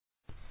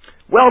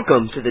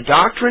Welcome to the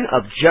doctrine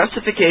of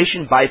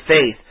justification by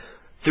faith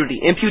through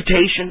the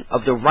imputation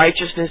of the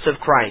righteousness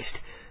of Christ,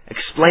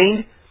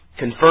 explained,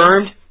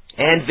 confirmed,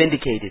 and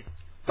vindicated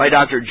by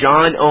Dr.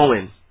 John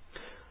Owen.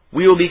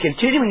 We will be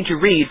continuing to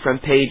read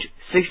from page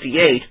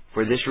 68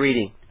 for this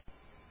reading.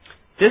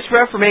 This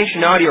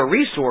Reformation audio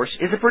resource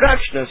is a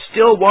production of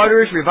Still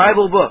Waters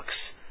Revival Books.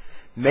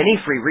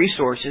 Many free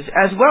resources,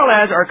 as well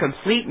as our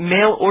complete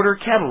mail order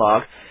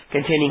catalog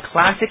containing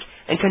classic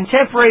and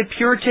contemporary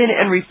Puritan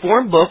and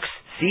Reformed books,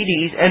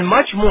 CDs, and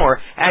much more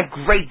at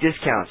great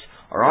discounts,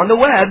 are on the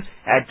web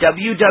at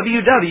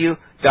www.swrb.com.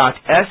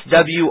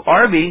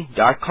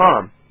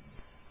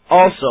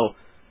 Also,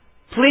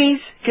 please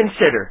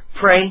consider,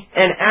 pray,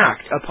 and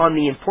act upon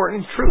the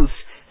important truths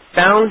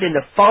found in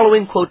the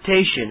following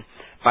quotation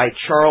by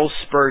Charles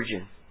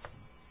Spurgeon.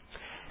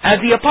 As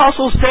the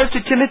apostle says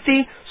to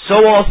Timothy,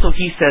 so also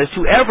he says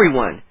to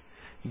everyone,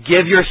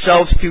 give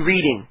yourselves to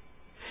reading.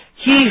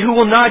 He who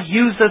will not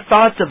use the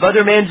thoughts of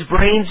other men's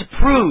brains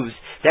proves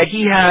that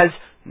he has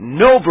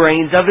no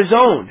brains of his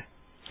own.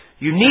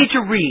 You need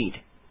to read.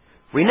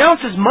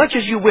 Renounce as much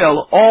as you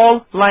will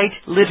all light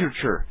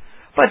literature,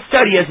 but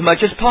study as much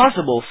as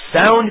possible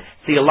sound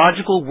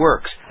theological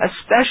works,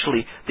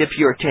 especially the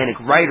Puritanic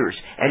writers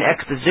and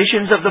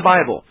expositions of the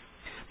Bible.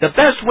 The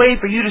best way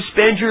for you to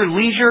spend your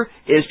leisure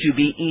is to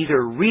be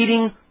either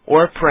reading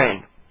or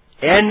praying.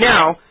 And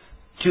now,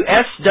 to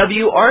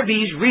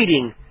SWRB's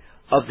reading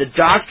of the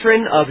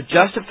doctrine of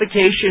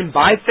justification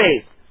by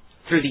faith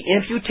through the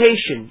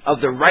imputation of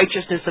the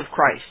righteousness of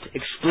Christ,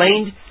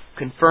 explained,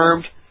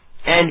 confirmed,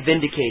 and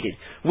vindicated,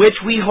 which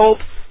we hope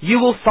you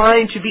will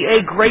find to be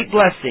a great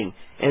blessing,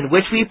 and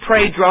which we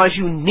pray draws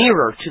you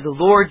nearer to the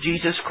Lord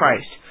Jesus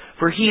Christ.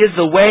 For He is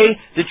the way,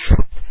 the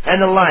truth,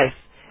 and the life,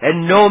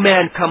 and no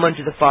man come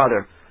unto the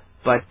Father,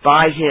 but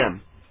by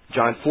Him.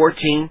 John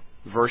 14,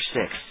 verse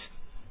 6.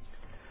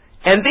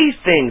 And these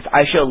things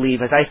I shall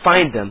leave as I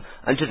find them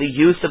unto the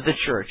use of the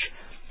church.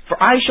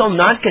 For I shall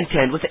not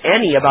contend with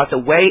any about the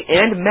way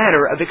and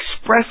manner of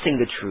expressing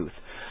the truth,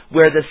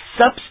 where the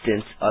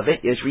substance of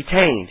it is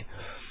retained.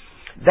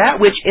 That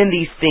which in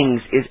these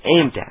things is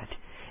aimed at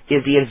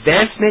is the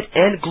advancement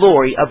and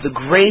glory of the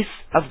grace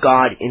of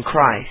God in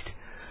Christ,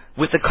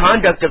 with the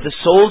conduct of the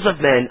souls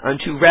of men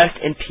unto rest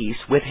and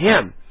peace with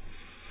Him.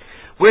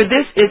 Where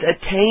this is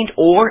attained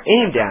or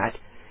aimed at,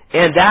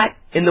 and that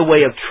in the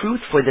way of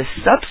truth for the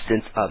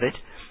substance of it,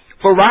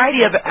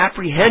 variety of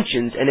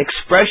apprehensions and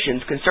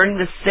expressions concerning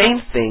the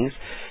same things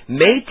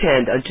may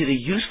tend unto the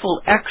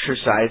useful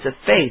exercise of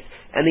faith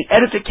and the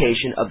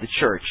edification of the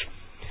church.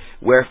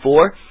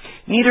 Wherefore,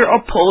 neither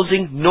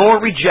opposing nor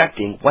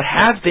rejecting what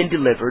has been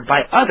delivered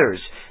by others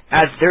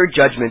as their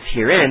judgments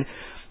herein,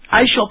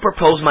 I shall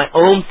propose my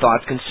own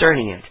thoughts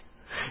concerning it,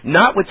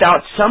 not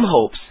without some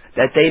hopes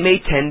that they may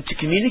tend to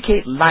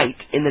communicate light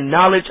in the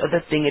knowledge of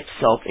the thing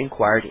itself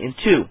inquired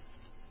into,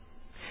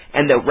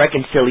 and the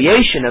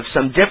reconciliation of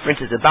some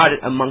differences about it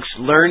amongst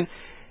learned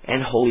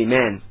and holy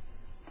men.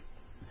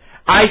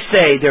 I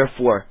say,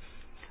 therefore,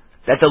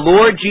 that the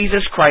Lord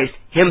Jesus Christ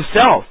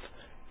Himself,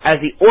 as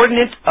the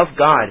ordinance of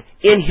God,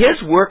 in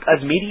His work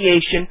of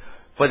mediation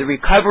for the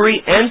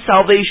recovery and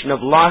salvation of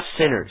lost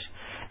sinners,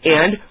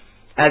 and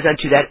as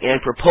unto that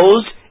end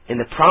proposed in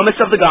the promise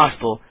of the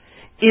gospel,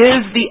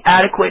 is the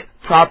adequate,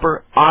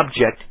 proper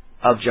object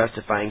of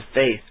justifying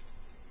faith,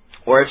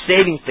 or of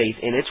saving faith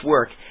in its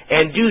work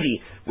and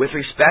duty with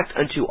respect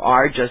unto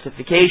our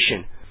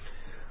justification.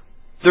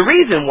 The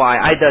reason why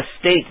I thus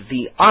state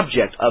the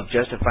object of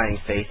justifying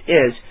faith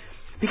is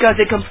because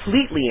it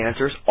completely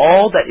answers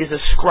all that is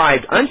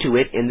ascribed unto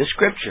it in the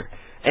Scripture,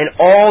 and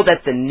all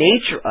that the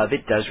nature of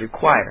it does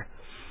require.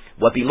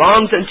 What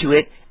belongs unto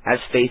it as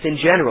faith in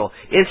general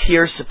is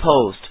here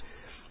supposed,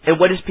 and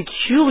what is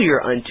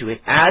peculiar unto it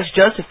as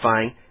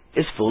justifying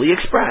is fully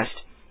expressed.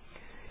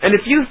 And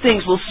a few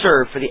things will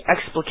serve for the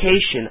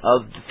explication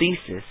of the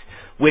thesis,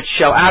 which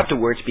shall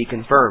afterwards be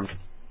confirmed.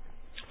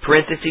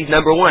 Parenthesis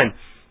number 1.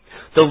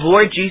 The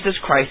Lord Jesus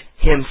Christ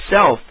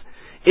Himself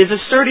is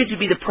asserted to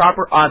be the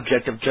proper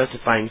object of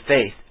justifying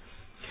faith.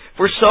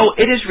 For so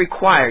it is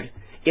required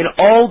in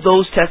all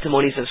those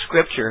testimonies of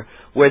Scripture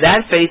where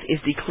that faith is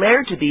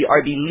declared to be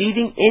our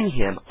believing in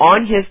Him,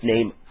 on His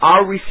name,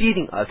 our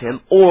receiving of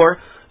Him,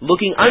 or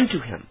looking unto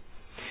Him,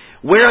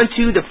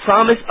 whereunto the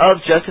promise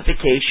of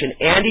justification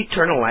and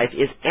eternal life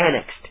is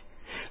annexed,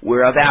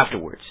 whereof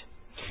afterwards.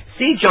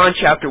 See John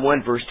chapter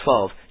 1 verse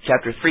 12,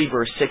 chapter 3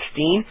 verse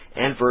 16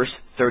 and verse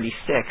 36,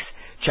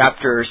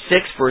 chapter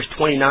 6 verse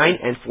 29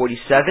 and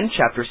 47,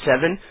 chapter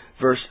 7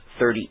 verse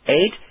 38,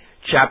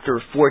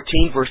 chapter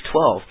 14 verse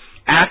 12,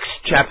 Acts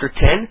chapter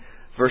 10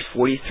 verse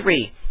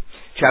 43,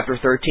 chapter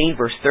 13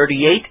 verse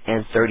 38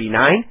 and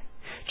 39,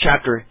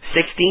 chapter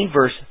 16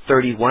 verse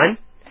 31,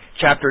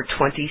 chapter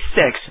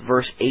 26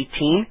 verse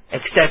 18,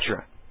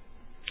 etc.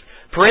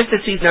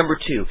 Parenthesis number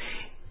 2.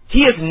 He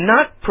is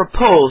not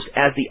proposed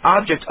as the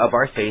object of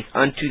our faith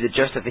unto the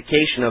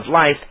justification of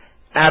life,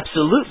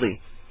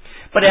 absolutely,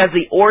 but as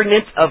the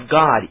ordinance of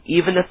God,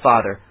 even the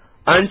Father,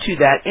 unto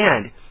that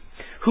end,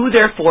 who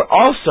therefore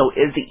also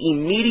is the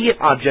immediate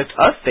object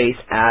of faith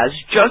as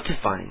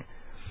justifying.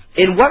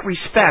 In what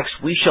respects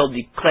we shall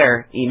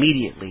declare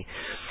immediately.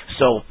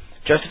 So,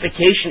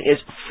 justification is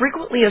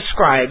frequently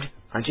ascribed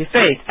unto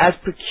faith as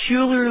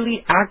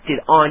peculiarly acted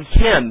on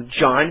him,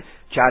 John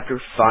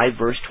chapter 5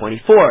 verse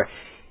 24.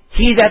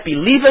 He that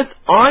believeth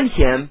on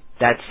him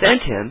that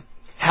sent him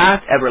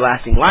hath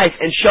everlasting life,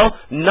 and shall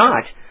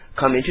not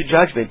come into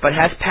judgment, but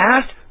has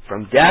passed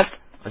from death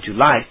unto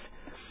life.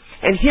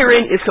 And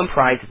herein is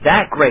comprised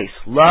that grace,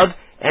 love,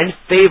 and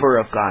favor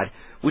of God,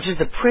 which is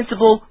the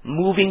principal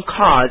moving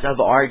cause of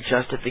our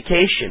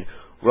justification.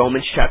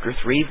 Romans chapter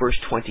 3, verse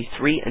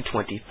 23 and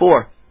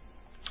 24.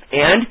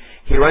 And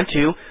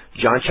hereunto,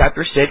 John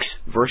chapter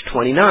 6, verse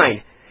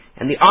 29.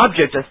 And the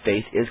object of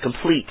faith is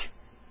complete.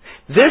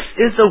 This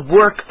is the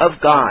work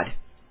of God,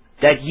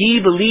 that ye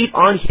believe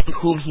on him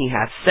whom he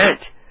hath sent.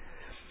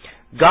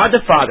 God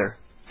the Father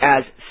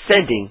as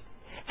sending,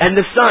 and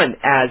the Son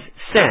as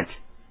sent.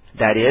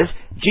 That is,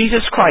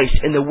 Jesus Christ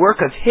in the work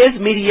of his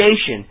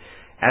mediation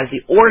as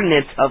the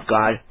ordinance of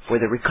God for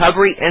the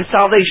recovery and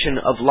salvation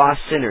of lost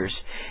sinners,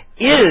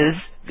 is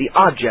the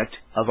object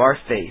of our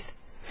faith.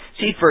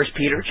 See 1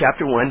 Peter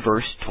chapter 1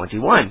 verse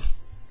 21.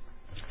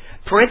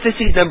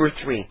 Parenthesis number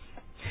 3.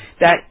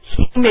 That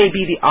he may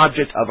be the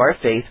object of our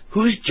faith,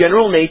 whose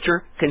general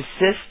nature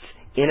consists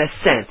in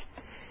assent,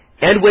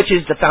 and which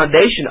is the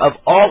foundation of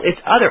all its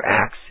other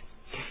acts,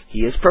 he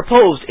is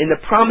proposed in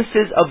the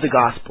promises of the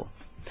gospel,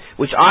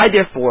 which I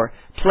therefore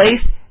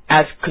place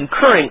as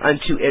concurring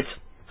unto its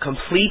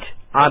complete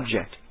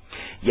object.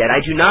 Yet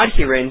I do not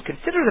herein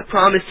consider the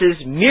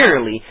promises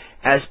merely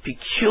as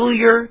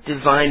peculiar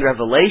divine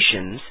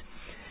revelations,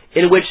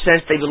 in which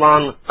sense they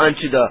belong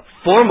unto the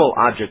formal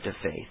object of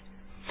faith,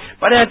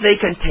 but as they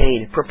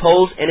contain,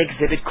 propose, and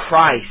exhibit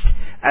Christ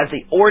as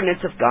the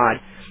ordinance of God,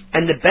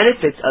 and the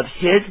benefits of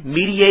his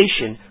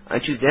mediation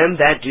unto them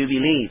that do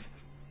believe.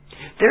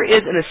 There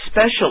is an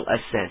especial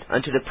assent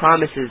unto the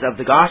promises of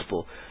the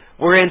gospel,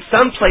 wherein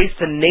some place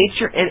the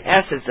nature and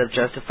essence of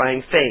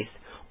justifying faith,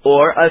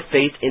 or of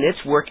faith in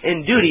its work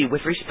and duty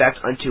with respect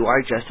unto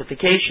our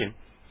justification.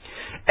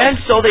 And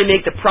so they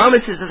make the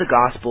promises of the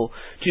gospel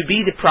to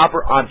be the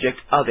proper object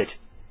of it.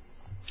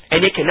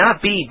 And it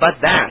cannot be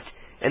but that,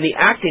 and the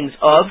actings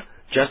of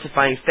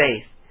justifying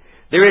faith,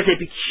 there is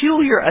a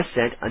peculiar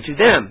assent unto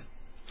them.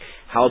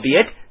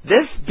 Howbeit,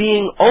 this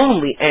being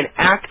only an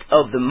act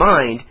of the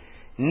mind,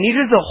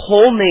 neither the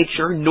whole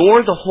nature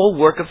nor the whole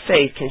work of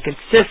faith can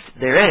consist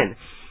therein.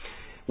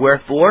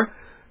 Wherefore,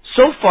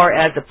 so far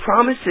as the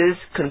promises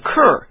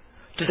concur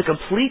to the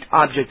complete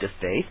object of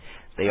faith,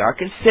 they are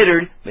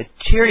considered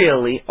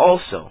materially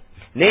also,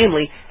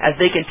 namely, as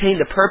they contain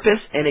the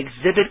purpose and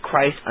exhibit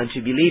Christ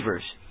unto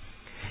believers.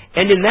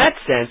 And in that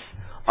sense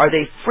are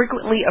they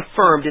frequently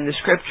affirmed in the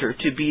Scripture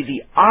to be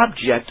the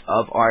object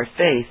of our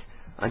faith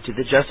unto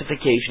the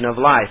justification of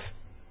life.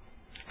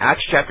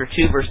 Acts chapter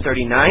 2 verse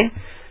 39,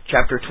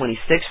 chapter 26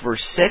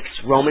 verse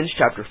 6, Romans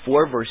chapter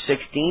 4 verse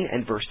 16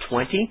 and verse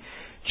 20,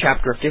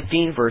 chapter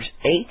 15 verse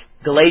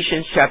 8,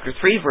 Galatians chapter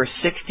 3 verse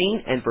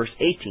 16 and verse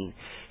 18,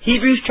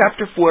 Hebrews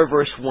chapter 4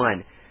 verse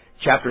 1,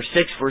 chapter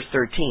 6 verse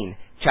 13,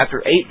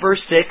 chapter 8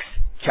 verse 6,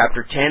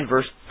 chapter 10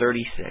 verse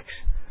 36.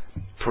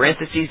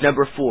 Parenthesis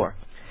number 4.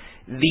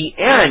 The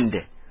end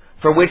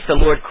for which the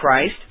Lord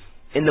Christ,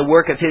 in the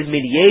work of his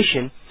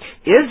mediation,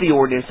 is the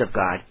ordinance of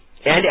God,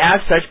 and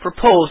as such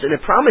proposed in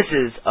the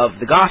promises of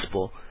the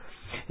gospel,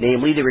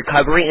 namely the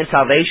recovery and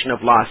salvation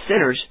of lost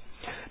sinners,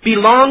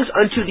 belongs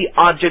unto the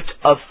object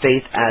of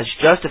faith as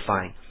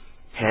justifying.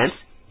 Hence,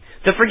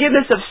 the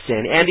forgiveness of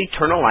sin and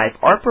eternal life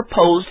are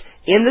proposed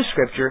in the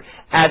Scripture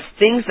as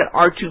things that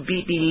are to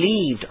be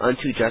believed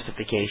unto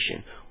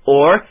justification,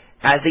 or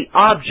as the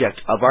object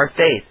of our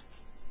faith.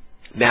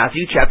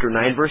 Matthew chapter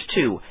 9 verse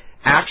 2,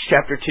 Acts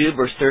chapter 2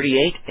 verse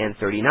 38 and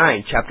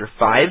 39, chapter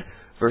 5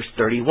 verse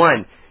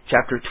 31,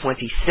 chapter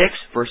 26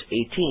 verse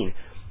 18,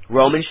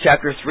 Romans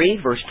chapter 3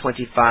 verse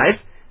 25,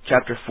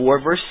 chapter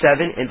 4 verse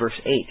 7 and verse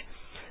 8,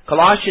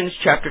 Colossians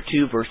chapter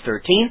 2 verse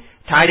 13,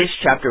 Titus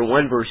chapter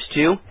 1 verse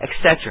 2,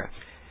 etc.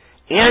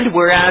 And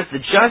whereas the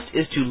just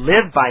is to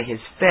live by his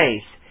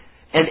faith,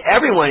 and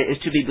everyone is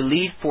to be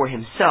believed for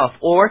himself,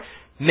 or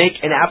make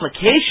an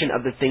application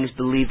of the things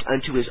believed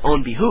unto his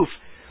own behoof,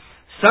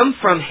 some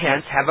from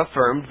hence have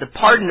affirmed the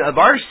pardon of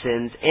our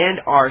sins and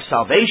our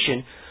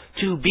salvation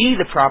to be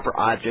the proper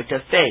object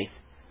of faith.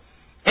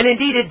 And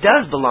indeed it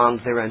does belong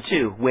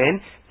thereunto,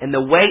 when, in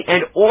the way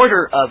and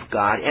order of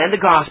God and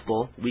the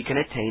gospel, we can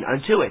attain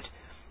unto it.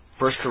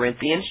 1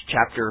 Corinthians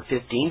chapter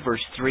 15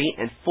 verse 3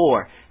 and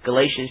 4,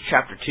 Galatians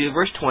chapter 2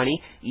 verse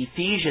 20,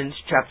 Ephesians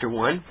chapter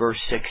 1 verse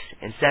 6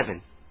 and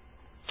 7.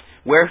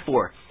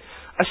 Wherefore,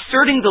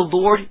 asserting the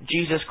Lord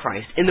Jesus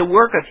Christ in the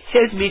work of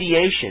his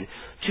mediation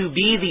to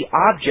be the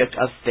object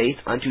of faith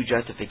unto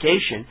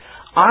justification,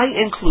 I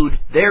include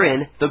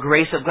therein the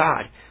grace of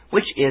God,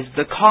 which is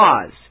the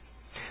cause,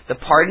 the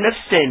pardon of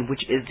sin,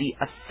 which is the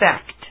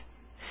effect,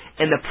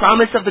 and the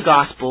promise of the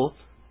gospel,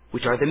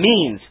 which are the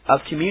means of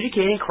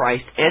communicating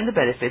Christ and the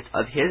benefits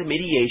of his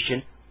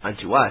mediation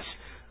unto us.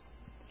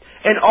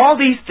 And all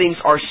these things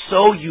are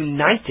so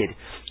united,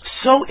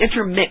 so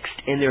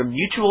intermixed in their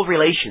mutual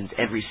relations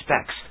and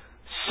respects,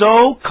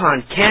 so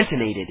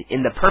concatenated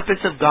in the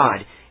purpose of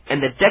God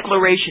and the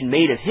declaration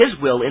made of His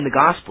will in the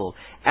gospel,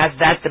 as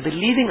that the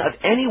believing of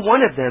any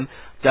one of them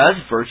does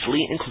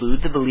virtually include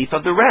the belief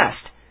of the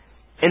rest.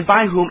 And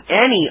by whom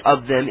any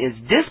of them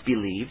is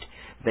disbelieved,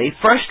 they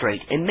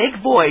frustrate and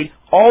make void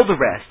all the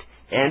rest,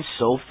 and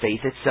so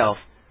faith itself.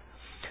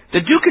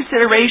 The due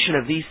consideration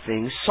of these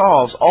things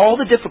solves all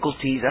the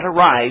difficulties that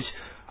arise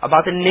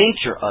about the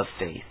nature of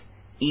faith,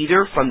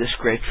 either from the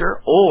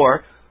Scripture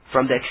or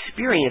from the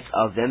experience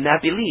of them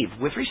that believe,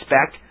 with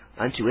respect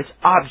unto its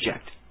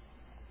object.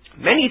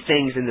 Many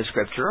things in the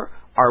Scripture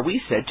are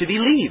we said to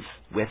believe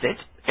with it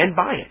and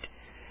by it,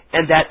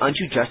 and that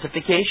unto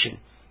justification.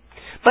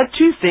 But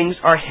two things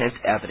are hence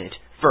evident.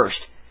 First,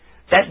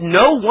 that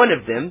no one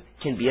of them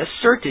can be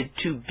asserted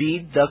to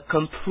be the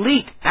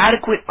complete,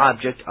 adequate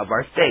object of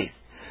our faith.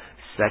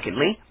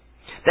 Secondly,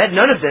 that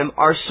none of them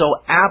are so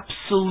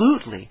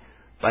absolutely,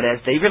 but as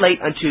they relate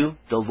unto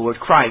the Lord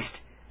Christ,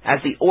 as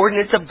the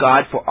ordinance of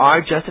God for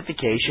our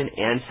justification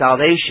and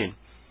salvation.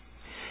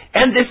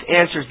 And this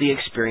answers the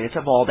experience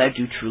of all that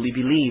do truly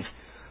believe.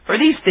 For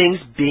these things,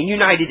 being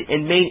united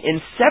and made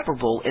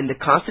inseparable in the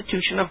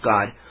constitution of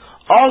God,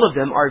 all of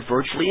them are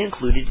virtually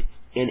included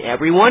in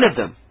every one of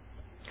them.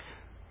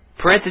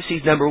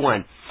 Parenthesis number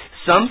 1.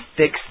 Some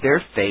fix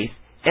their faith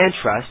and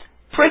trust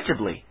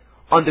principally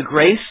on the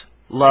grace,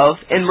 love,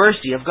 and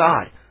mercy of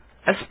God.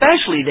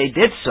 Especially they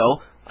did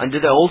so under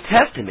the Old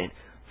Testament,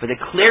 for the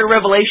clear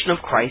revelation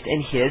of Christ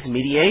and His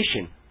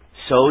mediation.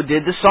 So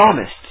did the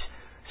psalmists.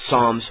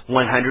 Psalms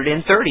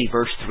 130,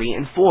 verse 3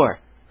 and 4.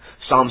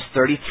 Psalms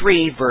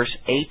 33, verse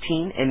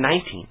 18 and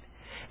 19.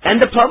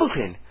 And the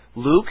publican,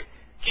 Luke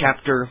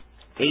chapter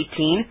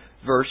 18,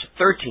 verse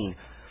 13.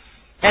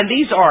 And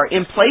these are,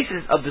 in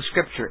places of the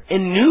Scripture,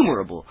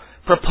 innumerable,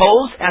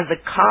 proposed as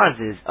the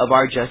causes of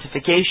our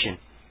justification.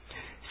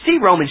 See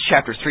Romans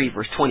chapter 3,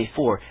 verse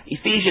 24,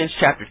 Ephesians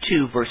chapter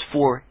 2, verse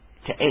 4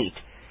 to 8,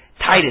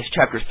 Titus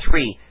chapter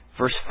 3,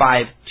 verse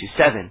 5 to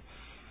 7.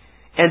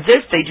 And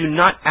this they do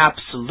not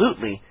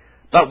absolutely,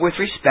 but with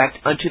respect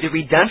unto the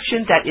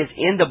redemption that is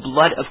in the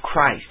blood of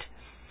Christ.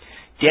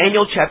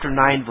 Daniel chapter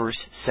 9, verse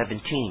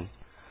 17.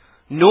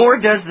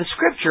 Nor does the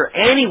Scripture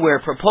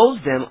anywhere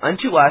propose them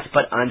unto us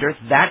but under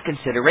that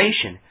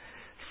consideration.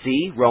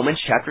 See Romans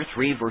chapter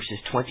 3, verses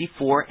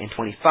 24 and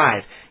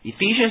 25,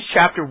 Ephesians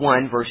chapter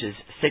 1, verses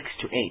 6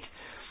 to 8.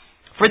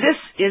 For this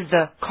is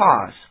the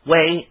cause,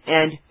 way,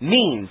 and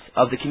means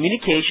of the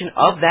communication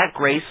of that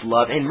grace,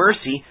 love, and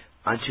mercy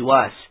unto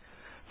us.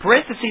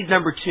 Parenthesis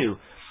number 2.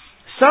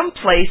 Some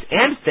place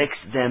and fix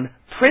them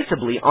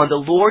principally on the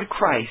Lord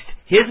Christ,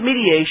 His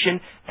mediation,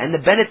 and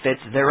the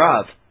benefits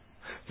thereof.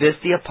 This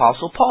the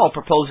Apostle Paul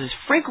proposes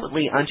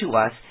frequently unto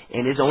us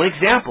in his own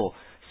example.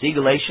 See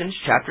Galatians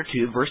chapter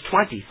 2, verse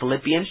 20,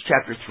 Philippians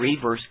chapter 3,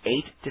 verse 8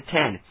 to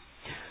 10.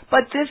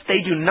 But this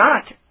they do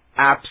not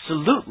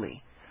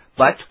absolutely,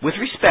 but with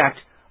respect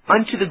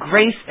unto the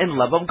grace and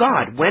love of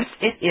God, whence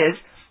it is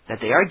that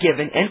they are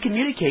given and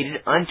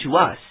communicated unto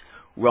us.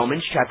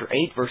 Romans chapter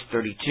 8, verse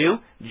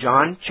 32,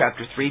 John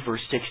chapter 3,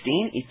 verse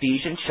 16,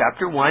 Ephesians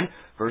chapter 1,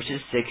 verses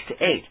 6 to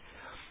 8.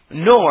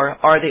 Nor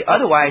are they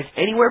otherwise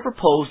anywhere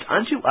proposed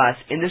unto us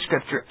in the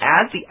Scripture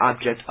as the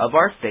object of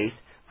our faith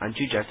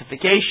unto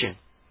justification.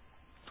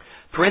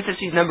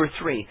 Parenthesis number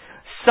 3.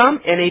 Some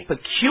in a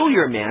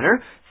peculiar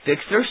manner fix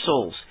their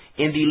souls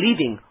in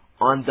believing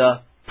on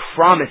the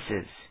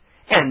promises.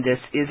 And this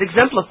is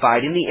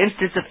exemplified in the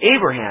instance of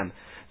Abraham.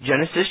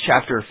 Genesis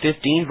chapter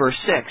 15, verse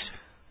 6.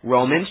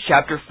 Romans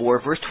chapter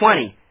 4, verse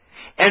 20.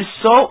 And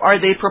so are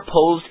they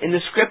proposed in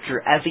the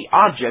Scripture as the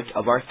object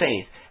of our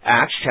faith.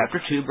 Acts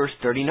chapter 2, verse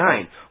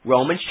 39.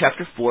 Romans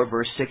chapter 4,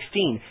 verse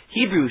 16.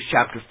 Hebrews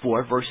chapter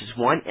 4, verses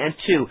 1 and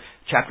 2.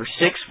 Chapter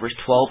 6, verse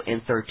 12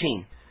 and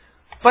 13.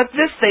 But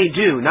this they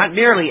do, not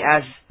merely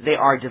as they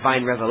are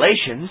divine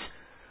revelations,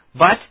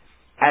 but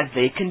as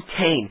they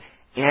contain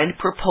and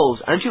propose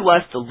unto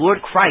us the Lord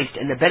Christ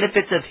and the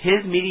benefits of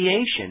His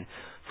mediation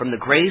from the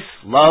grace,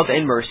 love,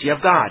 and mercy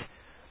of God.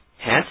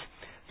 Hence,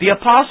 the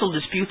Apostle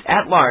disputes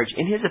at large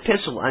in his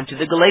epistle unto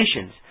the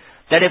Galatians,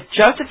 that if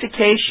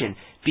justification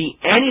be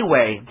any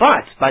way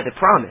but by the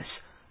promise,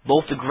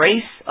 both the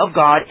grace of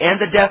God and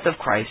the death of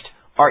Christ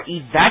are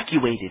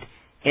evacuated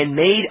and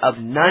made of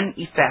none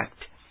effect.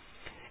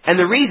 And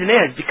the reason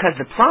is because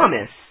the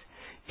promise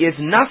is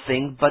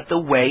nothing but the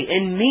way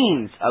and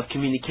means of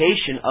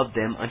communication of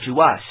them unto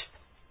us.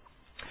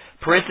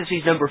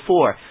 Parenthesis number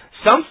 4.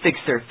 Some fix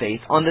their faith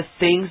on the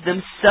things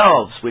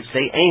themselves which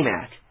they aim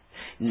at,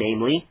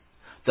 namely,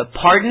 the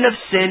pardon of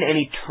sin and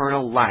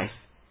eternal life.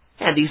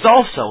 And these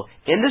also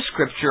in the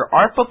Scripture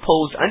are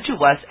proposed unto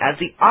us as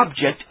the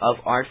object of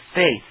our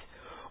faith,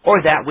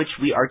 or that which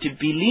we are to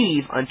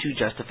believe unto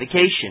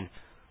justification.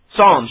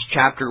 Psalms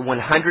chapter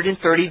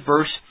 130,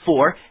 verse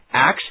 4,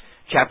 Acts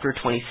chapter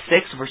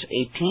 26, verse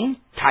 18,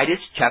 Titus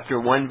chapter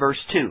 1, verse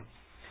 2.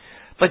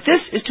 But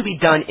this is to be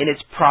done in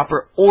its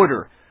proper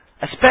order,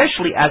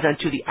 especially as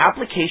unto the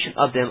application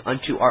of them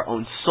unto our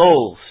own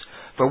souls.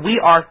 For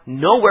we are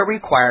nowhere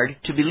required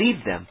to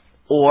believe them,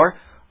 or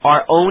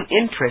our own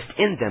interest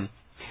in them,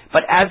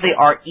 but as they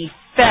are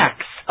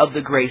effects of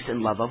the grace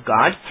and love of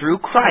God through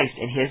Christ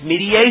and His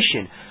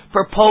mediation,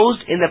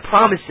 proposed in the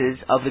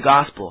promises of the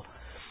gospel.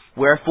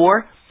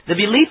 Wherefore, the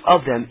belief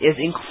of them is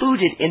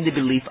included in the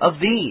belief of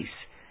these,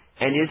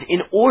 and is in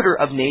order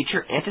of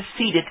nature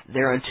antecedent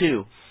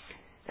thereunto.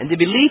 And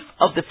the belief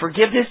of the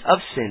forgiveness of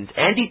sins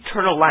and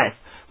eternal life,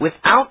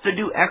 without the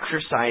due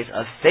exercise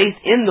of faith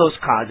in those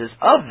causes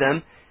of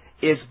them,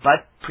 is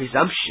but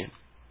presumption.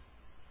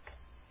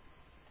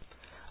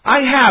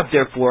 I have,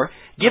 therefore,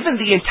 given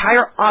the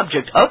entire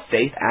object of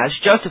faith as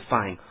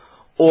justifying,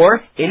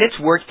 or in its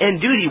work and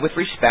duty with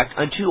respect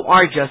unto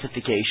our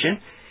justification,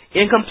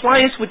 in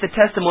compliance with the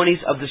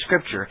testimonies of the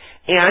Scripture,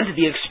 and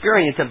the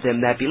experience of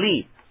them that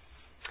believe,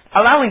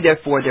 allowing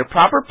therefore their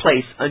proper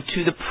place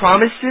unto the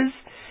promises,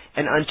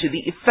 and unto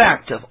the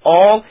effect of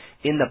all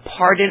in the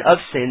pardon of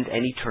sins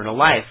and eternal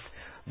life.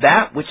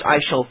 That which I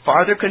shall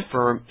farther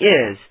confirm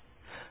is,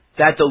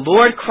 that the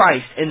Lord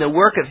Christ, in the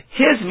work of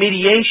His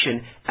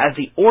mediation as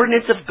the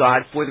ordinance of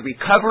God for the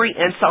recovery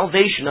and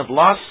salvation of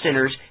lost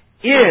sinners,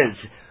 is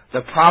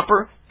the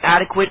proper,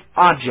 adequate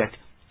object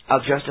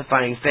of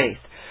justifying faith.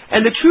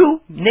 And the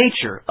true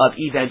nature of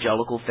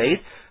evangelical faith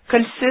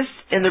consists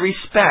in the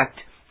respect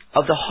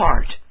of the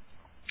heart,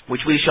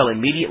 which we shall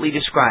immediately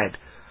describe,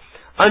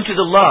 unto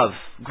the love,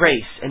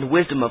 grace, and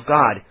wisdom of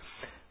God,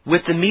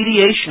 with the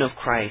mediation of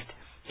Christ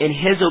in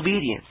His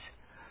obedience,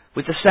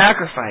 with the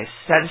sacrifice,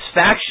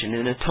 satisfaction,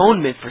 and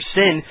atonement for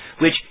sin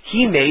which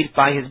He made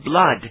by His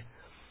blood.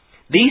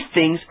 These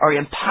things are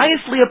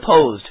impiously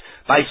opposed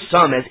by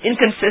some as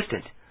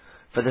inconsistent.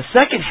 For the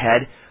second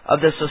head of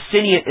the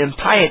Socinian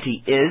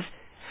impiety is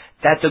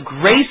that the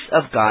grace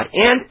of God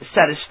and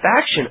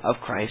satisfaction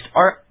of Christ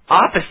are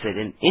opposite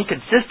and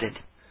inconsistent,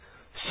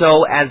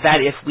 so as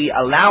that if we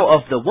allow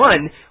of the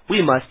one,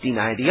 we must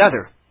deny the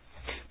other.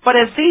 But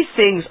as these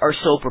things are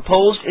so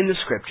proposed in the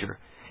Scripture,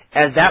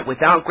 as that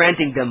without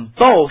granting them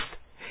both,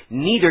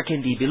 neither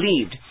can be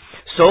believed,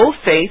 so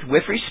faith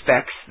with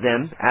respects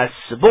them as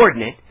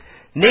subordinate,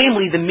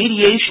 namely the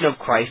mediation of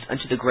Christ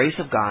unto the grace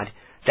of God,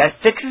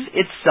 that fixes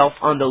itself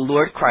on the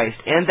Lord Christ,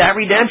 and that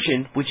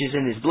redemption which is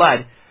in His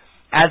blood,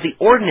 as the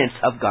ordinance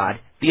of God,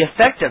 the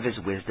effect of His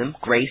wisdom,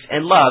 grace,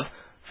 and love,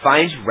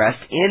 finds rest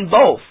in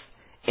both,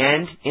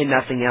 and in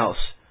nothing else.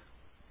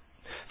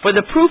 For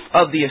the proof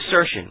of the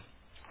assertion,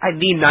 I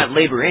need not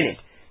labor in it,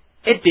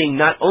 it being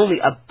not only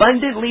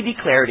abundantly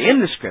declared in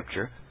the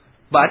Scripture,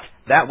 but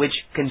that which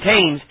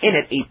contains in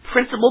it a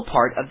principal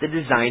part of the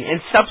design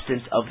and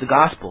substance of the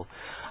gospel.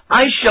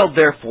 I shall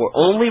therefore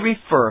only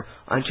refer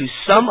unto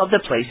some of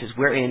the places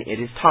wherein it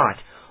is taught,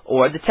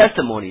 or the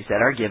testimonies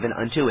that are given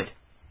unto it.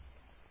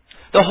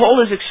 The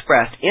whole is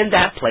expressed in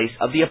that place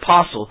of the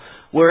apostle,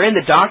 wherein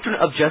the doctrine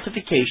of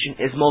justification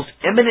is most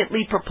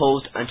eminently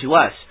proposed unto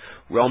us.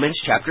 Romans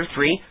chapter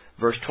 3,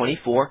 verse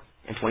 24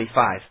 and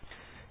 25.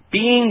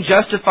 Being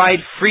justified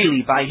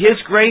freely by His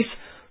grace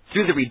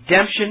through the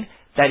redemption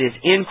that is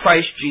in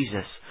Christ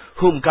Jesus,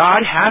 whom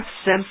God hath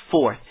sent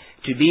forth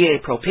to be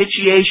a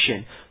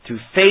propitiation through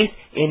faith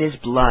in His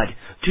blood,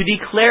 to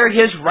declare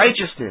His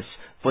righteousness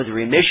for the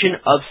remission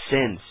of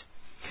sins.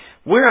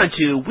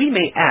 Whereunto we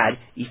may add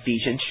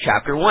Ephesians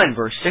chapter 1,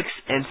 verse 6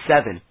 and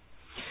 7.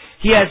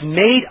 He has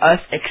made us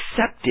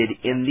accepted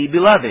in the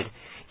Beloved,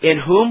 in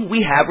whom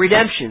we have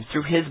redemption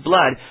through His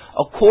blood,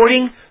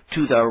 according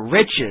to the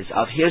riches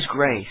of His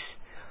grace.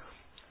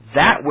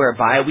 That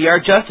whereby we are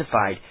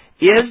justified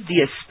is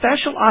the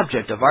especial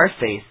object of our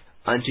faith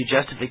unto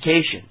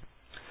justification.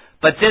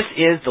 But this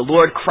is the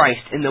Lord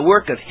Christ in the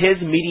work of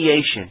His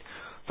mediation.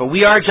 For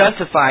we are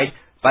justified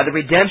by the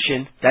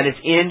redemption that is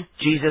in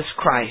Jesus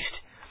Christ.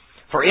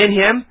 For in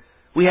Him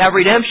we have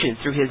redemption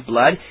through His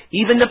blood,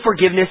 even the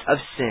forgiveness of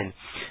sin.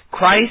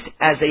 Christ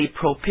as a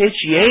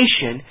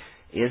propitiation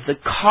is the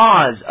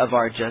cause of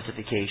our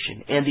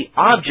justification and the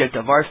object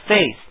of our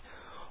faith,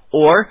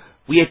 or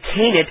we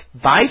attain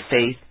it by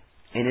faith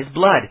in His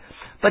blood.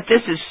 But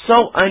this is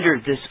so under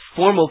this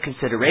formal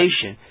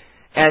consideration,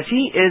 as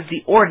He is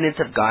the ordinance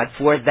of God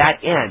for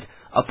that end,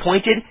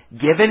 appointed,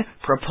 given,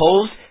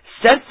 proposed,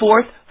 set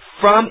forth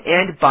from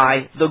and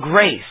by the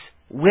grace,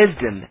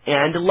 wisdom,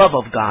 and love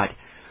of God.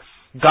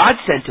 God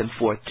sent Him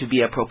forth to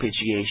be a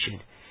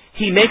propitiation.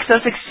 He makes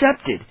us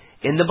accepted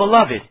in the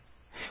Beloved.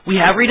 We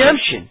have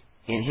redemption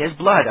in His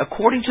blood,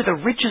 according to the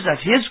riches of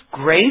His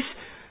grace,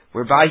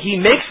 whereby He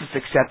makes us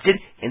accepted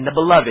in the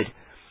Beloved.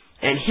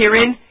 And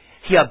herein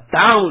He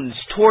abounds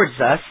towards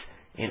us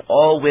in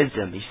all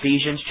wisdom.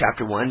 Ephesians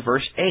chapter 1,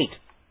 verse 8.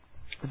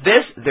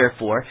 This,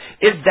 therefore,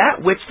 is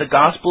that which the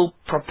gospel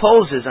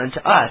proposes unto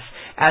us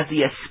as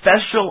the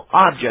especial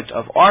object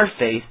of our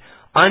faith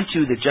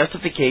unto the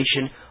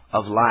justification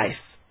of life.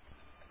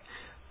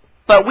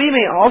 But we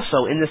may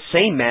also, in the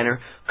same manner,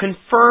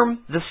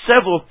 confirm the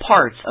several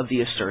parts of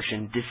the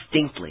assertion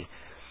distinctly.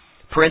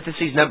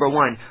 Parenthesis number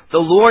 1, the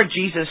Lord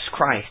Jesus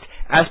Christ,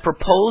 as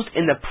proposed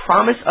in the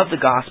promise of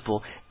the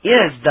gospel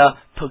is the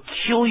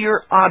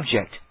peculiar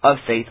object of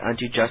faith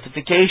unto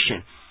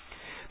justification.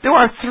 There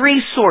are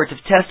three sorts of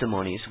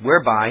testimonies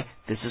whereby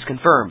this is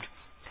confirmed.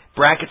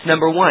 Brackets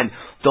number 1,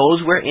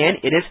 those wherein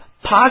it is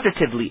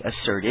positively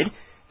asserted,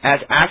 as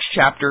Acts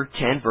chapter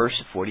 10 verse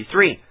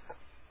 43.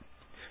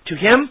 To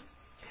him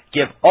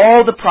give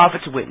all the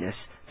prophets witness,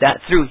 that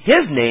through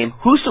his name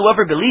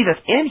whosoever believeth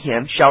in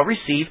him shall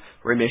receive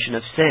remission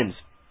of sins.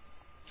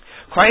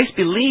 Christ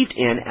believed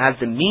in as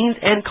the means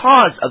and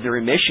cause of the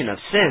remission of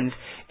sins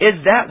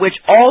is that which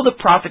all the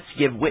prophets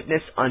give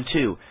witness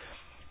unto.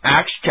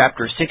 Acts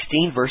chapter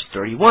 16 verse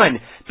 31.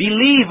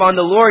 Believe on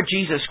the Lord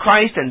Jesus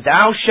Christ, and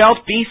thou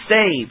shalt be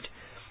saved.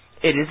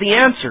 It is the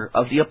answer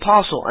of the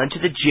apostle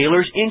unto the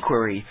jailer's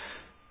inquiry.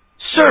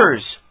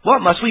 Sirs, what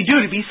must we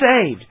do to be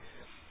saved?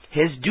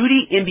 His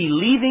duty in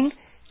believing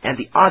and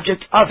the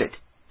object of it,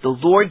 the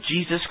Lord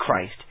Jesus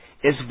Christ,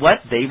 is what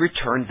they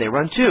returned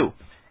thereunto.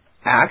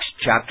 Acts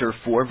chapter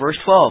 4 verse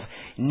 12.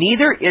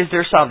 Neither is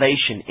there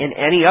salvation in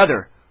any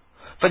other,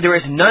 for there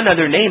is none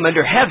other name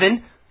under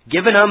heaven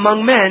given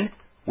among men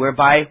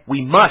whereby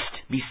we must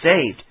be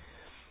saved.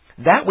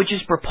 That which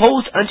is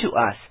proposed unto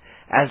us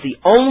as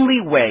the only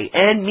way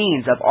and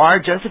means of our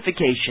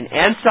justification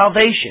and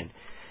salvation,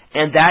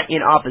 and that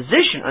in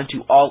opposition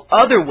unto all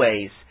other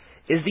ways,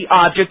 is the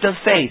object of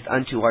faith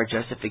unto our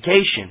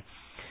justification.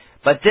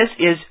 But this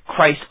is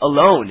Christ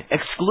alone,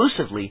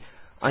 exclusively,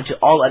 unto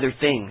all other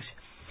things.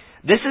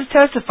 This is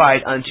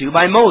testified unto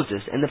by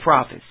Moses and the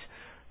prophets,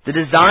 the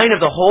design of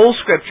the whole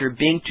Scripture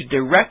being to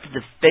direct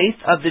the faith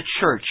of the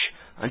church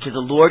unto the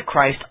Lord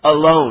Christ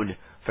alone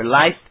for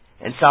life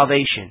and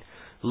salvation.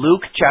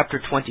 Luke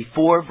chapter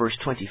 24, verse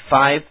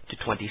 25 to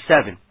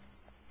 27.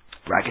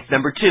 Brackets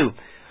number 2.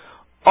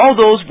 All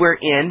those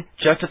wherein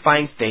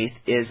justifying faith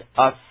is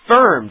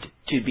affirmed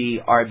to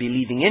be our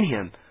believing in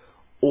him,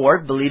 or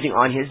believing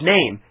on his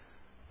name,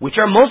 which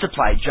are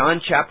multiplied. John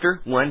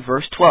chapter 1,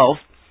 verse 12.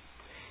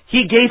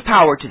 He gave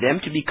power to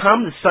them to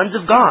become the sons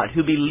of God,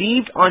 who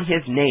believed on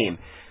his name.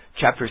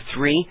 Chapter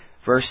 3,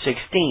 verse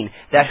 16.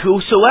 That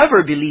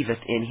whosoever believeth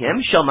in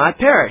him shall not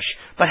perish,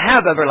 but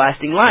have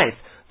everlasting life.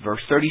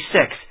 Verse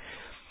 36.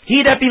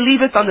 He that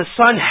believeth on the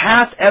Son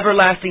hath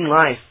everlasting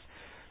life.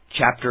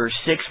 Chapter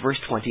 6, verse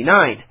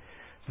 29.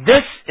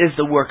 This is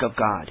the work of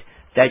God,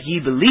 that ye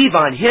believe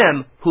on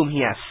him whom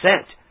he hath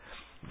sent.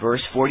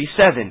 Verse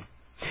 47.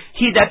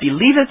 He that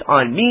believeth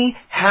on me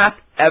hath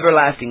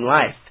everlasting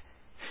life.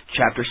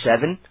 Chapter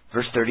 7,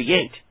 verse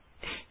 38.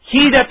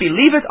 He that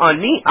believeth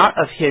on me, out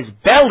of his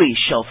belly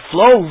shall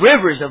flow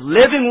rivers of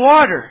living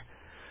water.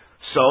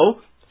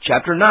 So,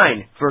 chapter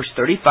 9, verse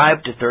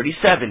 35 to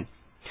 37.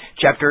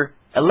 Chapter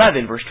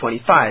 11, verse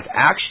 25.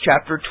 Acts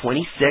chapter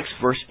 26,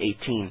 verse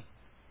 18.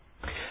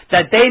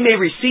 That they may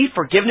receive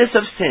forgiveness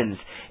of sins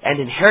and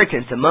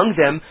inheritance among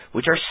them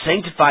which are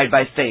sanctified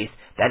by faith,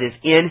 that is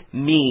in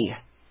me.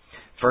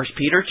 1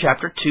 Peter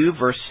chapter 2,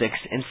 verse 6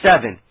 and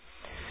 7.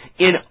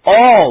 In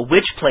all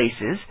which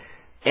places,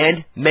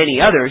 and many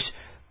others,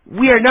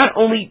 we are not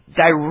only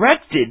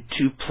directed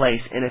to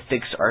place and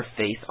affix our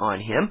faith on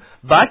him,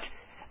 but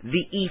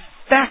the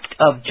effect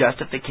of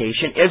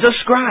justification is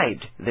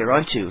ascribed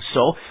thereunto.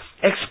 So,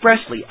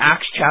 expressly,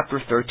 Acts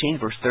chapter 13,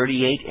 verse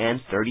 38 and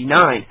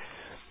 39,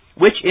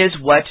 which is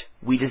what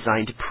we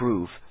design to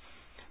prove.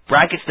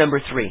 Brackets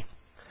number 3.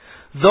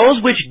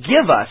 Those which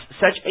give us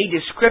such a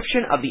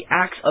description of the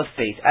acts of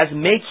faith as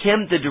make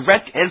him the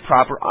direct and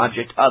proper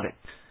object of it.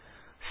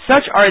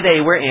 Such are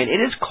they wherein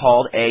it is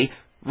called a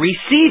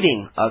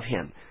receiving of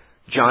him.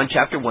 John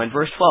chapter 1,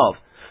 verse 12.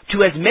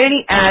 To as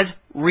many as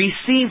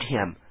received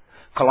him.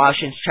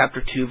 Colossians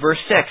chapter 2, verse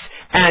 6.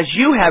 As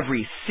you have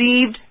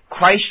received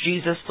Christ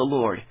Jesus the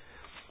Lord.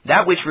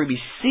 That which we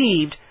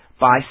received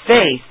by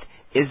faith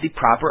is the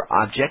proper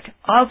object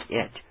of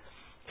it.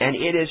 And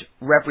it is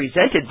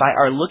represented by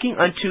our looking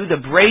unto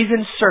the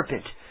brazen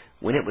serpent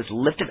when it was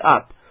lifted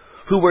up,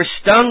 who were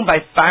stung by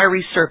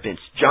fiery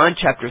serpents. John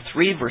chapter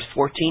 3, verse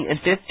 14 and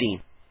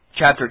 15.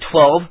 Chapter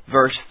 12,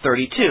 verse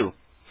 32.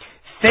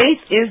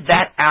 Faith is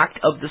that act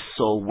of the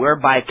soul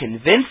whereby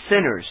convinced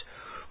sinners,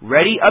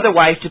 ready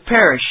otherwise to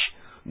perish,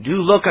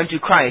 do look unto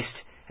Christ,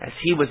 as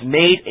he was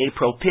made a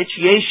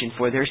propitiation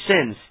for their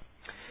sins.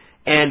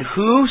 And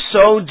who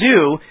so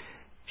do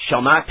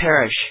shall not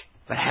perish,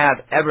 but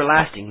have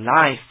everlasting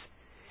life.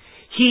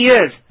 He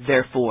is,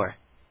 therefore,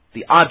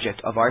 the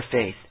object of our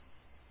faith.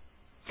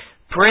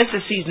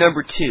 Parenthesis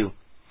number 2.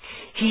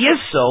 He is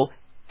so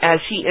as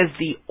he is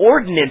the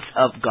ordinance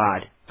of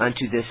God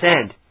unto this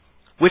end,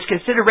 which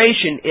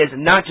consideration is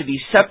not to be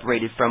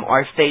separated from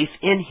our faith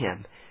in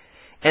him.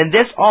 And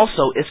this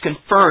also is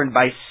confirmed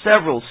by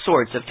several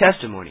sorts of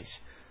testimonies.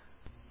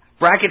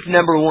 Brackets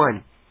number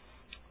 1.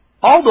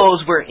 All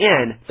those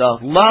wherein the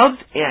love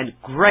and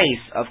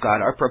grace of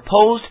God are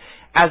proposed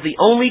as the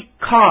only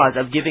cause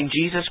of giving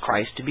Jesus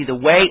Christ to be the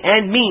way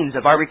and means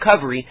of our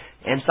recovery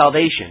and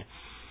salvation,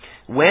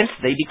 whence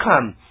they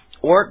become,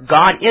 or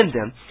God in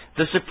them,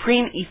 the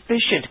supreme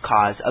efficient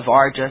cause of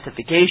our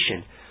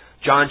justification,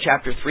 John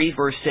chapter 3,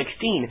 verse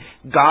 16,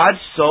 God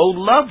so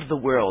loved the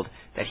world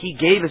that he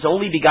gave his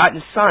only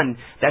begotten Son,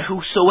 that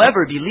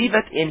whosoever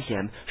believeth in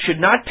him should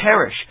not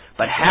perish,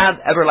 but have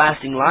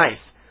everlasting life.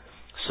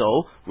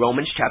 So,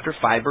 Romans chapter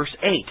 5, verse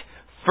 8.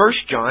 1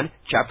 John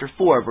chapter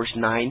 4, verse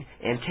 9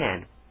 and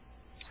 10.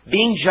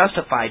 Being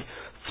justified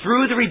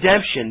through the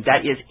redemption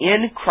that is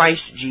in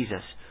Christ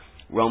Jesus.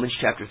 Romans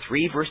chapter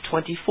 3, verse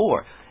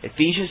 24.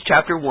 Ephesians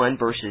chapter 1,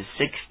 verses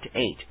 6 to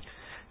 8.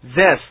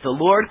 This the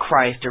Lord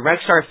Christ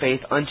directs our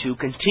faith unto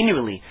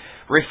continually,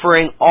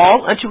 referring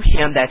all unto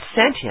him that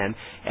sent him,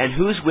 and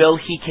whose will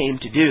he came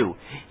to do.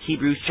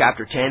 Hebrews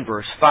chapter 10,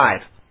 verse 5.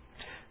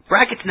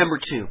 Brackets number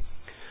 2.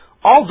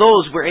 All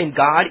those wherein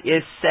God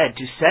is said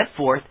to set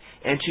forth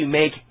and to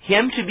make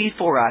him to be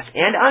for us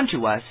and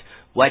unto us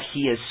what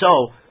he is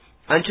so,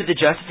 unto the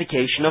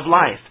justification of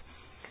life.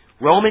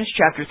 Romans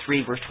chapter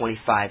 3, verse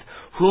 25,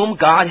 whom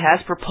God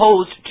has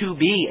proposed to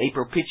be a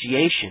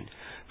propitiation.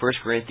 1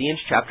 Corinthians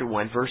chapter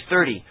 1, verse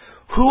 30,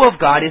 who of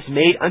God is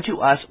made unto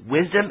us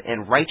wisdom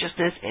and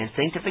righteousness and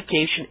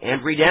sanctification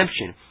and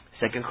redemption.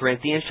 2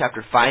 Corinthians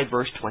chapter 5,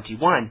 verse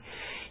 21.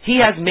 He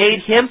has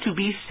made him to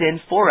be sin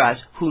for us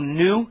who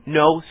knew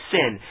no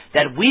sin,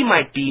 that we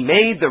might be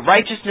made the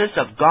righteousness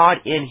of God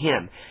in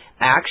him.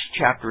 Acts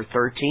chapter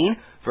 13,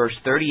 verse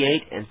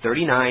 38 and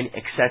 39,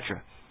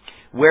 etc.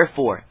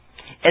 Wherefore,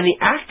 in the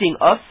acting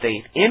of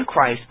faith in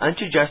Christ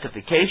unto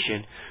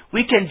justification,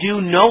 we can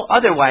do no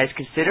otherwise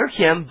consider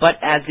him but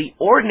as the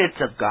ordinance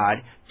of God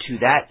to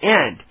that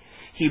end.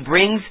 He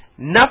brings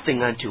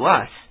nothing unto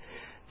us,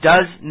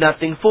 does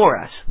nothing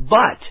for us,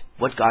 but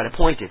what God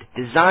appointed,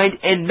 designed,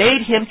 and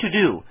made him to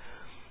do.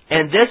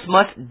 And this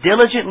must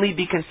diligently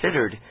be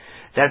considered,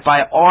 that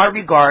by our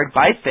regard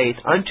by faith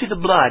unto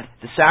the blood,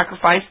 the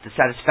sacrifice, the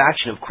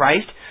satisfaction of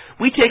Christ,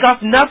 we take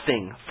off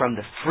nothing from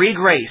the free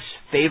grace,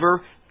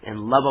 favor, and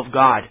love of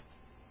God.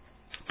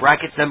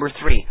 Brackets number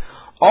 3.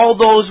 All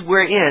those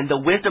wherein the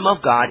wisdom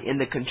of God in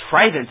the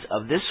contrivance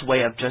of this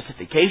way of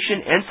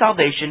justification and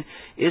salvation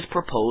is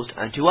proposed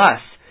unto us.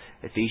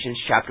 Ephesians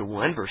chapter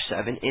 1, verse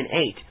 7 and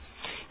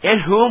 8.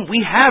 In whom we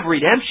have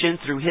redemption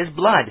through his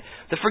blood,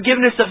 the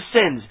forgiveness of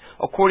sins,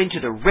 according to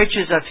the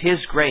riches of his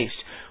grace,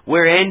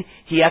 wherein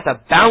he hath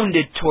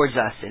abounded towards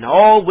us in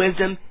all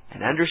wisdom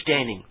and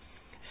understanding.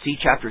 See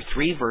chapter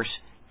 3, verse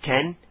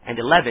 10 and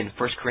 11,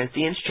 1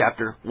 Corinthians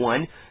chapter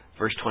 1,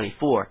 verse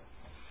 24.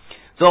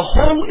 The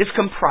whole is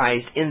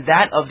comprised in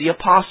that of the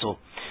apostle.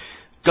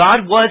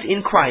 God was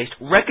in Christ,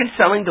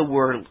 reconciling the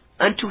world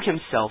unto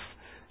himself,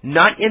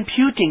 not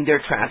imputing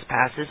their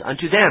trespasses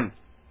unto them.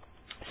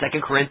 2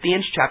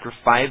 Corinthians chapter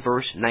 5,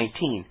 verse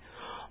 19.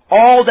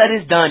 All that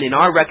is done in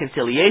our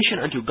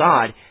reconciliation unto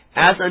God,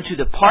 as unto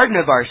the pardon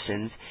of our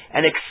sins,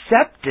 and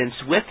acceptance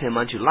with him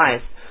unto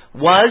life,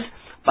 was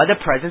by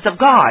the presence of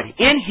God,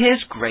 in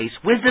his grace,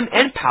 wisdom,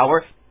 and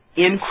power,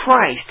 in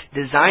Christ,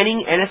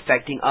 designing and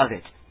effecting of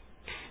it.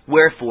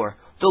 Wherefore,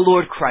 the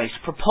Lord Christ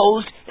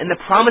proposed in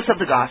the promise of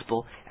the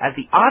gospel, as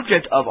the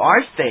object of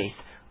our faith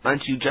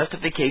unto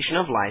justification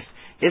of life,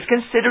 is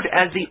considered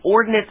as the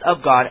ordinance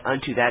of God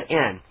unto that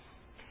end.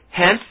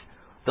 Hence,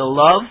 the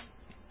love,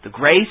 the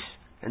grace,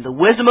 and the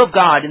wisdom of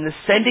God in the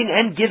sending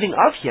and giving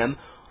of him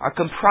are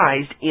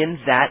comprised in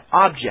that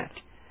object.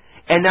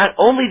 And not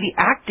only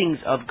the actings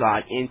of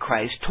God in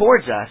Christ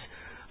towards us,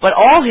 but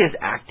all his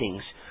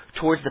actings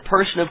towards the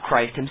person of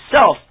Christ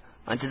himself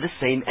unto the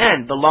same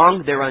end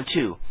belong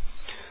thereunto.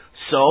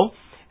 So,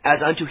 as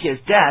unto his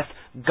death,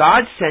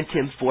 God sent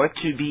him forth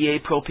to be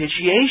a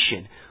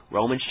propitiation.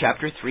 Romans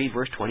chapter 3,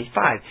 verse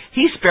 25.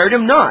 He spared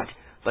him not,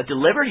 but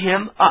delivered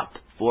him up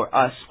for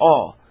us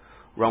all.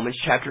 Romans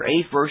chapter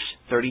 8, verse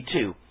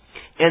 32.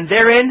 And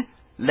therein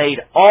laid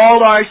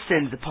all our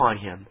sins upon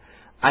him.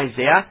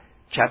 Isaiah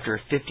chapter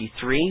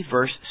 53,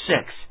 verse 6.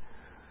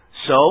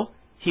 So,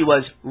 he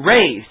was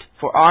raised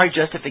for our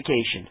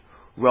justification.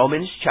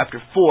 Romans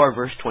chapter 4,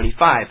 verse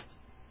 25.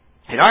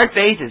 And our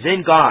faith is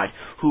in God,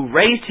 who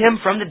raised him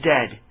from the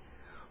dead.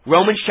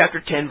 Romans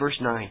chapter 10, verse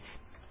 9.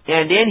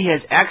 And in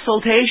his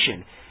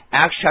exaltation,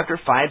 Acts chapter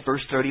 5,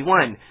 verse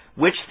 31,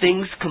 which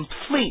things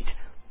complete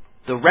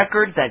the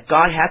record that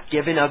God hath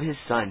given of his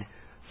Son.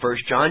 1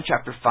 John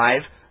chapter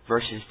 5,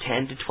 verses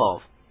 10 to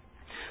 12.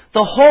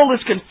 The whole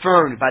is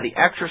confirmed by the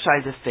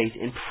exercise of faith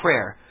in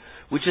prayer,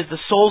 which is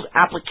the soul's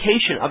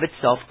application of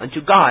itself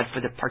unto God for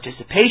the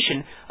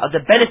participation of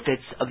the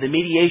benefits of the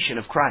mediation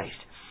of Christ.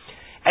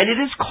 And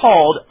it is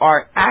called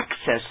our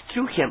access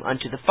through him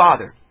unto the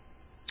Father.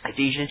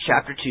 Ephesians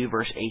chapter 2,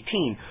 verse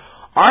 18.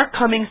 Our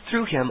coming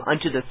through him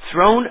unto the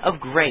throne of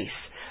grace,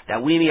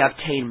 that we may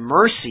obtain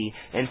mercy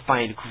and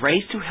find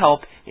grace to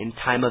help in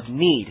time of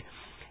need.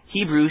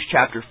 Hebrews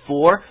chapter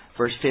 4,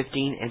 verse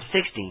 15 and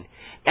 16.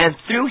 And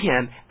through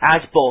him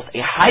as both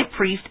a high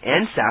priest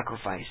and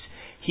sacrifice.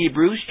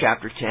 Hebrews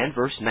chapter 10,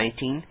 verse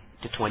 19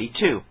 to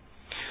 22.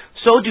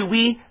 So do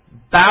we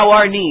bow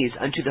our knees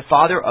unto the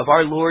Father of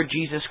our Lord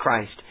Jesus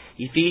Christ.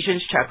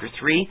 Ephesians chapter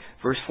 3,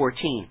 verse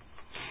 14.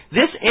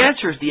 This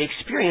answers the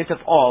experience of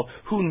all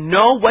who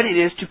know what it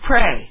is to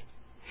pray.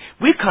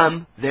 We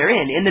come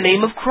therein in the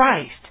name of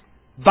Christ,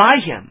 by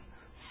him,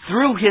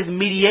 through His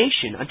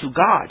mediation unto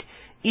God,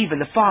 even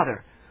the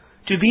Father,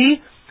 to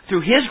be,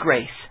 through His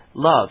grace,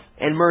 love,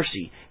 and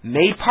mercy,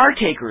 made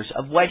partakers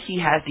of what He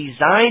has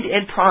designed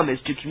and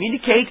promised to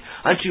communicate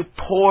unto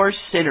poor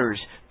sinners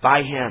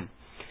by Him.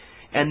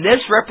 And this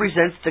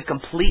represents the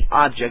complete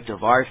object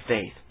of our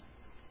faith.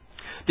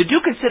 The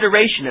due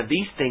consideration of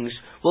these things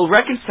will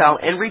reconcile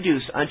and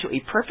reduce unto a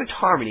perfect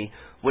harmony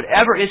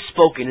whatever is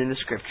spoken in the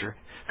Scripture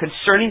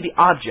concerning the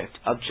object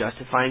of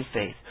justifying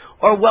faith,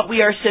 or what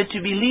we are said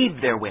to believe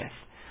therewith.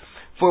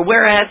 For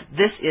whereas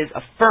this is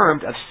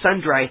affirmed of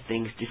sundry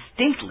things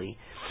distinctly,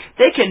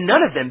 they can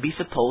none of them be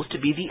supposed to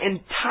be the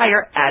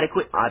entire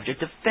adequate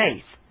object of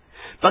faith,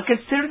 but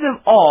consider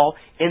them all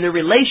in their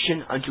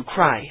relation unto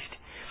Christ,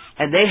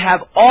 and they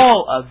have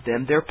all of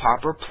them their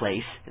proper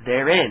place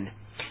therein,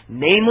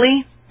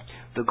 namely,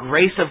 the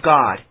grace of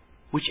God,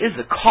 which is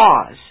the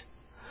cause,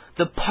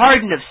 the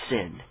pardon of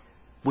sin,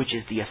 which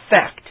is the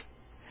effect,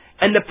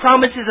 and the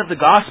promises of the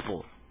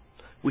gospel,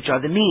 which are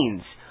the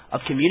means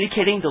of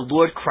communicating the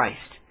Lord Christ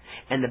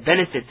and the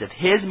benefits of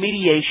His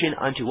mediation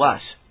unto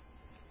us.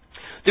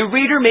 The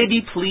reader may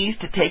be pleased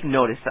to take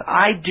notice that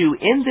I do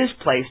in this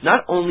place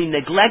not only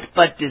neglect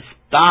but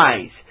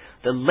despise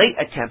the late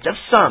attempt of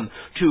some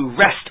to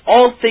wrest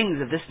all things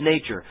of this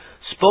nature,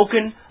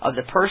 spoken of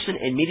the person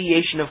and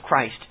mediation of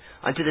Christ,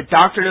 unto the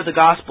doctrine of the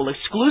gospel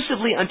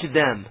exclusively unto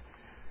them,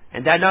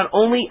 and that not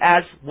only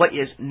as what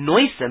is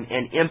noisome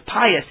and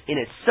impious in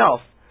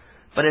itself,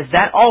 but as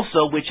that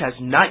also which has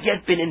not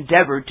yet been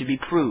endeavored to be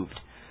proved,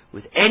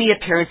 with any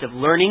appearance of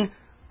learning,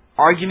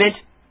 argument,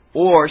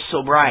 or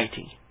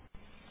sobriety.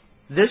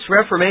 This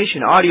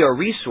Reformation audio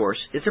resource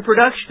is a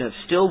production of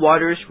Still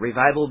Waters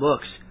Revival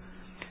Books.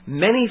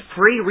 Many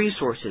free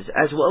resources,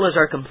 as well as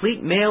our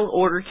complete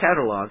mail-order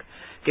catalog,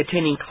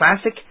 containing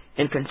classic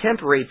and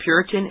contemporary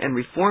Puritan and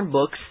Reformed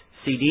books,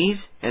 CDs,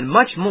 and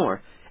much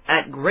more,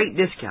 at great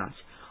discounts,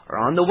 are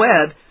on the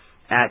web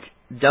at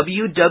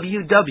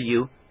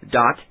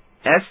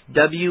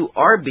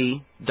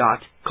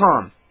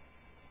www.swrb.com.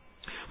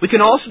 We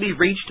can also be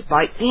reached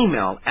by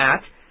email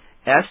at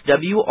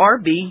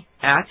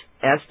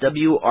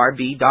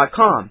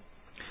swrb@swrb.com,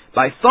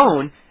 by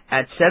phone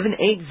at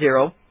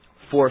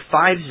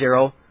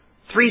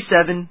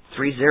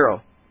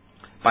 780-450-3730,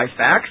 by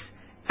fax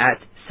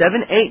at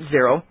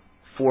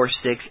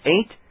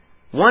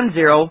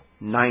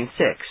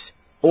 780-468-1096,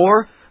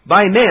 or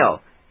by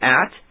mail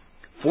at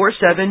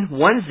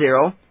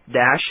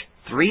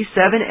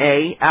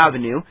 4710-37A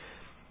Avenue,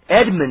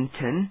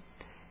 Edmonton,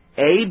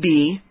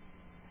 AB,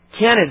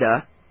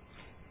 Canada,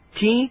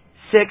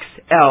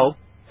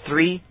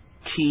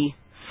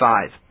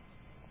 T6L3T5.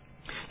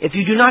 If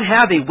you do not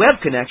have a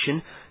web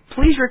connection,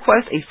 please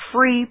request a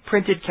free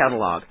printed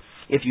catalog.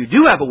 If you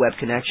do have a web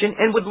connection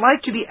and would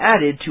like to be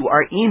added to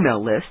our email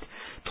list,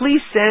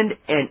 please send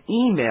an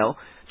email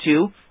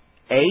to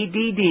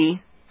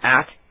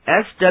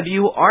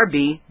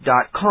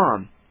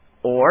add@swrb.com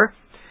or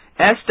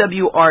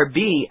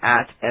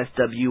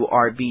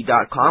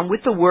swrb@swrb.com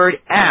with the word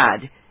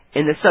add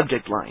in the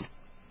subject line.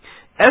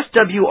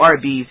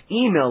 SWRB's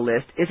email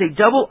list is a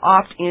double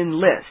opt-in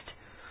list,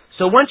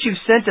 so once you've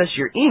sent us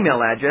your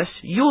email address,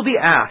 you'll be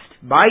asked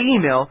by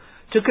email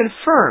to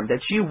confirm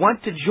that you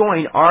want to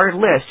join our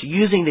list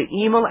using the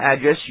email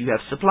address you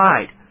have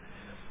supplied.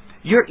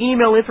 Your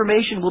email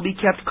information will be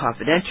kept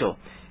confidential,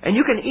 and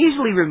you can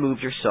easily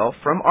remove yourself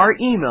from our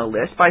email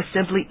list by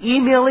simply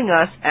emailing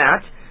us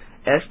at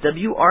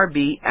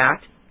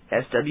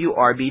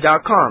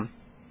swrb@swrb.com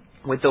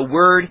with the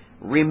word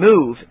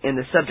remove in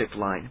the subject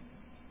line.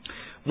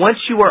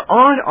 Once you are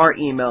on our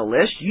email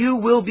list, you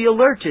will be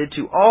alerted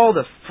to all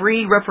the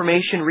free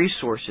Reformation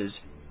resources,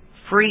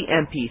 free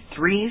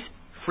MP3s,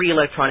 free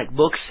electronic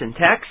books and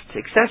texts,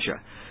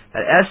 etc.,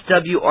 that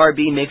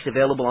SWRB makes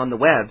available on the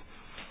web,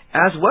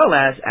 as well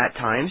as, at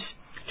times,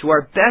 to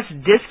our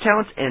best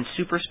discounts and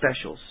super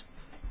specials.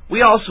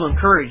 We also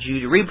encourage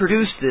you to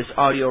reproduce this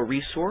audio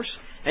resource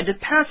and to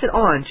pass it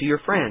on to your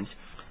friends,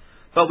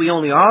 but we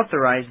only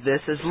authorize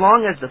this as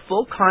long as the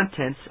full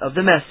contents of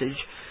the message,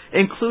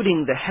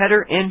 including the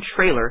header and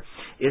trailer,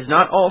 is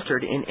not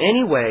altered in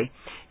any way,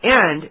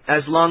 and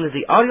as long as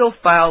the audio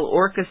file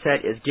or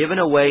cassette is given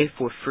away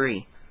for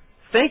free.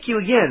 Thank you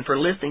again for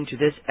listening to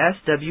this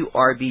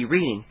SWRB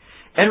reading,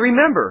 and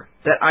remember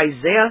that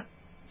Isaiah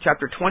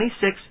chapter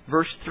 26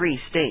 verse 3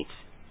 states,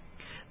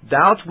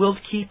 "Thou wilt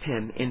keep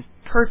him in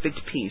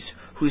perfect peace,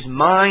 whose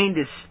mind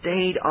is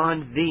stayed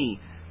on thee,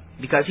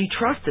 because he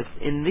trusteth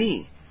in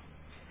thee."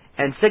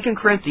 And 2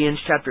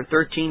 Corinthians chapter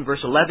 13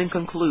 verse 11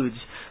 concludes,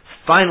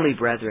 "Finally,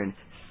 brethren,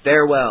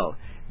 farewell.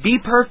 Be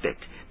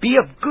perfect, be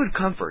of good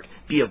comfort,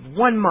 be of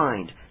one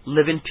mind,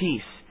 live in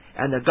peace,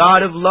 and the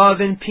God of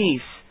love and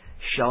peace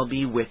shall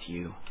be with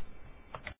you."